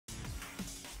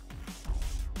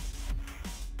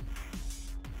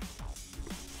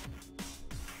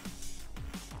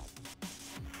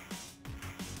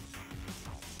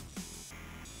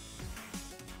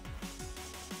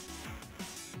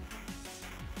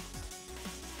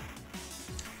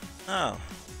Oh,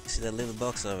 you see that little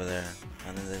box over there,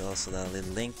 and then there's also that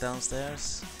little link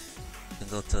downstairs. You can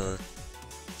go to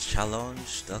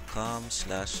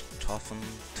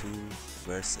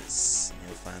challenge.com/ToFN2versus.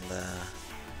 You'll find the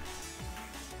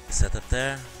setup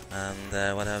there. And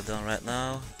what I've done right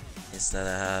now is that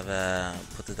I have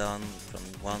put it on from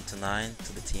 1 to 9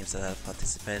 to the teams that are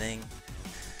participating.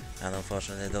 And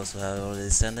unfortunately, those who have already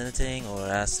sent anything or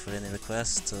asked for any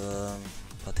requests to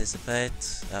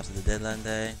participate after the deadline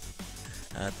day,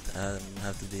 I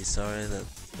have to be sorry,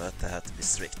 but I have to be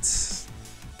strict.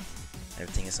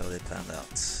 Everything is already planned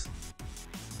out.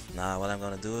 Now what I'm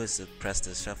gonna do is to press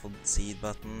the shuffle seed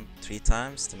button 3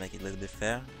 times to make it a little bit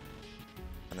fair.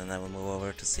 And then I will move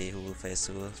over to see who will face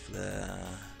who for the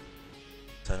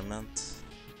tournament.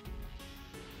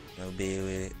 There will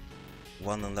be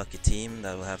one unlucky team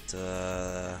that will have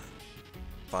to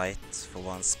fight for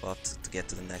one spot to get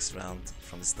to the next round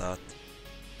from the start.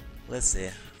 Let's see.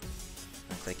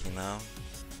 I'm clicking now.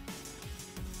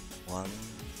 1,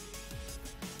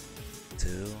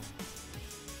 2,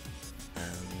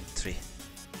 and 3.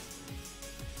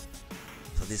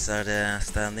 So these are the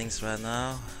standings right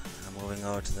now. I'm moving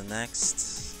over to the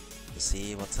next to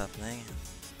see what's happening.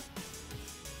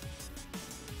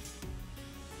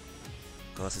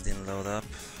 Of course it didn't load up.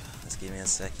 Just give me a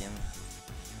second.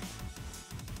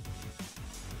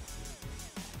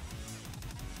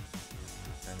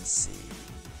 Let me see.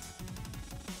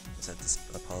 Just have to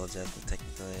apologize for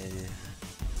technical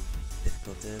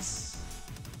difficulties.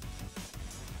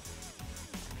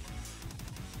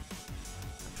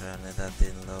 Apparently that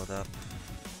didn't load up.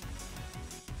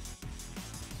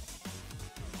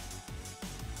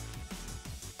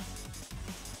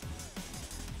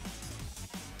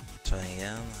 Trying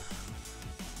again.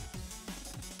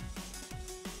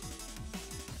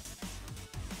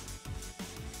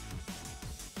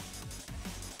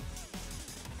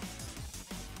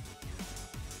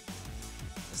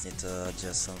 Just need to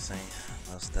adjust something.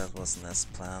 Most that wasn't as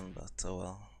planned, but oh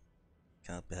well.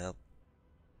 Cannot be helped.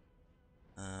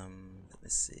 Let me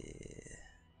see.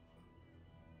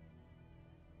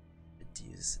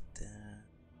 Reduce it there.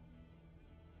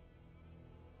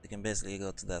 You can basically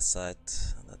go to that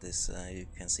site. That is, you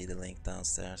can see the link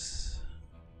downstairs,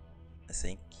 I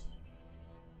think.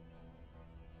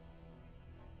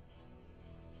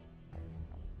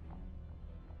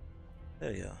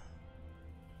 There you go.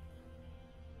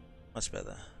 Much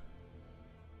better.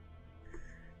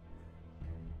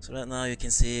 So right now you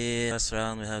can see first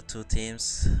round we have 2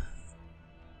 teams.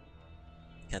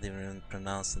 Can't even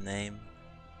pronounce the name.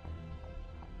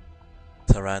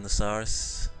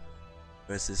 Tyrannosaurus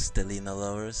versus Delina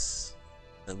Lovers.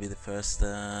 That'll be the first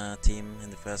team in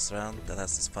the first round that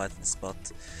has to fight for the spot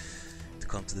to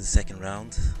come to the second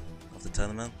round of the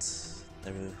tournament.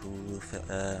 Who will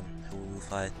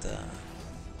fight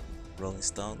Rolling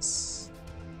Stones.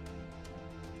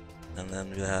 And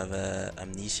then we have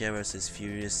Amnesia versus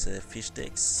Furious Fish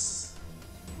Sticks.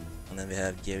 And then we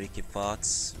have Geriki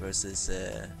Fox versus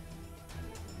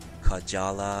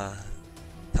Kajala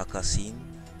Takasin,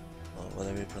 or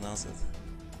whatever you pronounce it.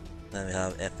 Then we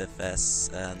have FFS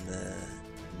and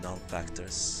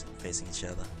non-factors facing each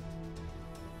other.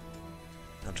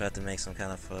 I'll try to make some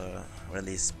kind of, or at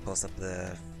least post up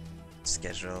the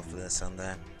schedule for the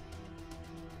Sunday.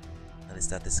 At least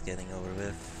that is getting over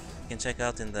with. You can check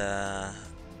out in the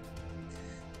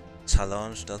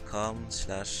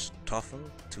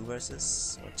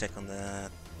challenge.com/ToFN2versus, or check on the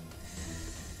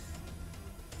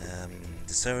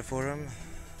server forum,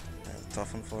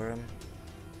 ToFN forum,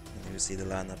 and you will see the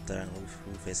lineup there and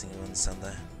who's facing you on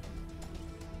Sunday.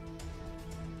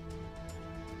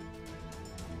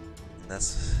 And I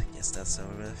guess that's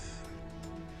over with.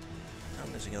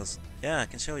 Anything else? Yeah, I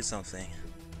can show you something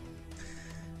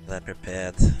that I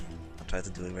prepared. I try to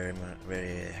do it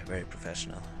very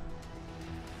professional.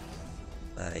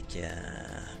 Like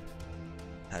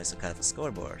having some kind of a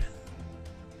scoreboard.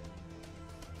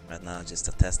 Right now just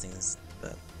a testing,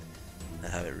 but I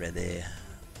have it ready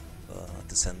for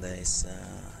the Sunday's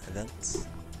event.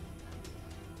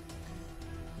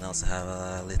 And I also have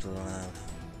a little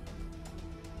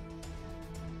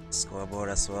scoreboard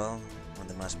as well when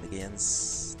the match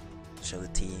begins. Show the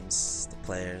teams, the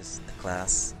players, the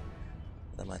class.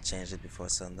 I might change it before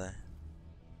Sunday.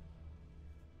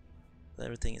 But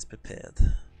everything is prepared.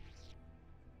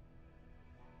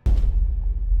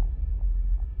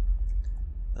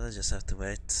 But I just have to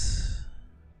wait